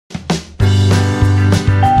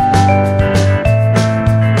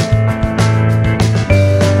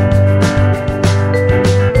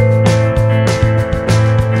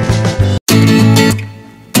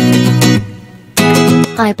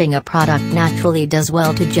hyping a product naturally does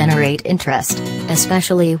well to generate interest,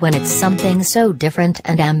 especially when it's something so different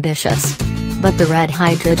and ambitious. But the red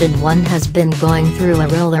hydrogen one has been going through a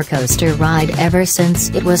roller coaster ride ever since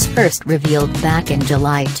it was first revealed back in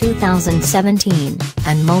July 2017,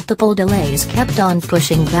 and multiple delays kept on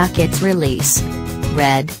pushing back its release.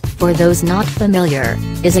 Red, for those not familiar,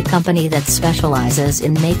 is a company that specializes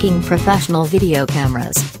in making professional video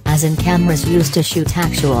cameras, as in cameras used to shoot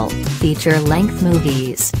actual, feature-length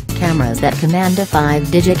movies, cameras that command a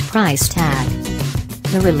 5-digit price tag.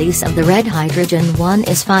 The release of the Red Hydrogen One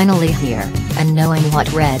is finally here, and knowing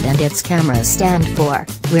what Red and its cameras stand for,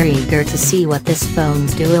 we're eager to see what this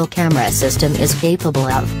phone's dual camera system is capable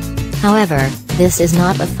of. However, this is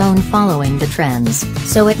not a phone following the trends,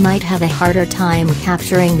 so it might have a harder time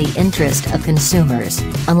capturing the interest of consumers,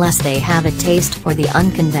 unless they have a taste for the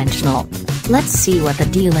unconventional. Let's see what the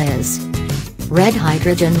deal is. Red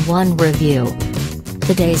Hydrogen One Review.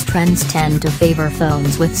 Today's trends tend to favor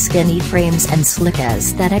phones with skinny frames and slick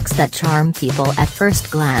aesthetics that charm people at first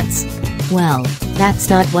glance. Well, that's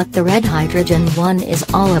not what the Red Hydrogen One is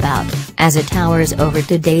all about, as it towers over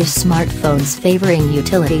today's smartphones favoring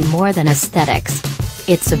utility more than aesthetics.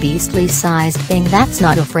 It's a beastly sized thing that's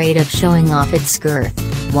not afraid of showing off its girth,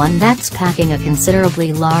 one that's packing a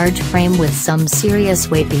considerably large frame with some serious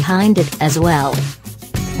weight behind it as well.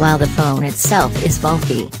 While the phone itself is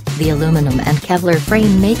bulky, the aluminum and Kevlar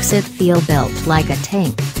frame makes it feel built like a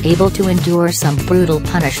tank, able to endure some brutal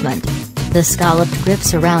punishment. The scalloped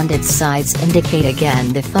grips around its sides indicate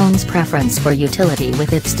again the phone's preference for utility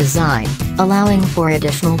with its design, allowing for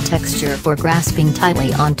additional texture for grasping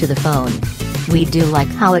tightly onto the phone. We do like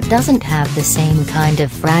how it doesn't have the same kind of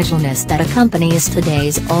fragileness that accompanies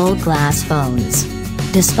today's all-glass phones.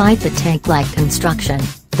 Despite the tank-like construction,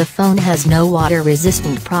 the phone has no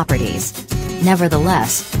water-resistant properties.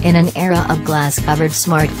 Nevertheless, in an era of glass-covered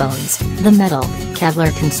smartphones, the metal,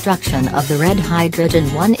 Kevlar construction of the Red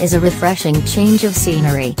Hydrogen One is a refreshing change of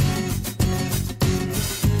scenery.